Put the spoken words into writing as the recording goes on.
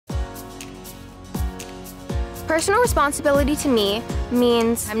Personal responsibility to me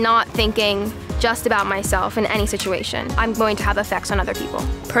means I'm not thinking just about myself in any situation. I'm going to have effects on other people.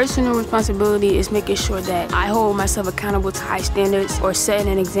 Personal responsibility is making sure that I hold myself accountable to high standards or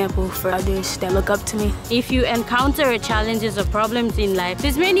setting an example for others that look up to me. If you encounter challenges or problems in life,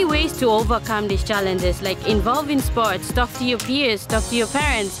 there's many ways to overcome these challenges, like involve in sports, talk to your peers, talk to your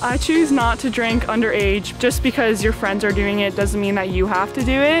parents. I choose not to drink underage. Just because your friends are doing it doesn't mean that you have to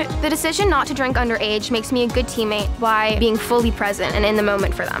do it. The decision not to drink underage makes me a good teammate by being fully present and in the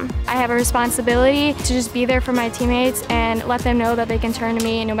moment for them. I have a responsibility to just be there for my teammates and let them know that they can turn to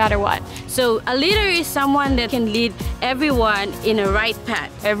me no matter what. So a leader is someone that can lead everyone in a right path.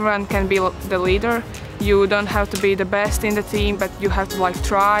 Everyone can be the leader. You don't have to be the best in the team, but you have to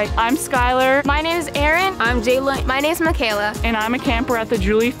try. I'm Skylar. My name is Erin. I'm Jayla. My name is Michaela. And I'm a camper at the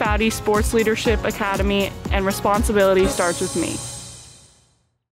Foudy Sports Leadership Academy, and responsibility starts with me.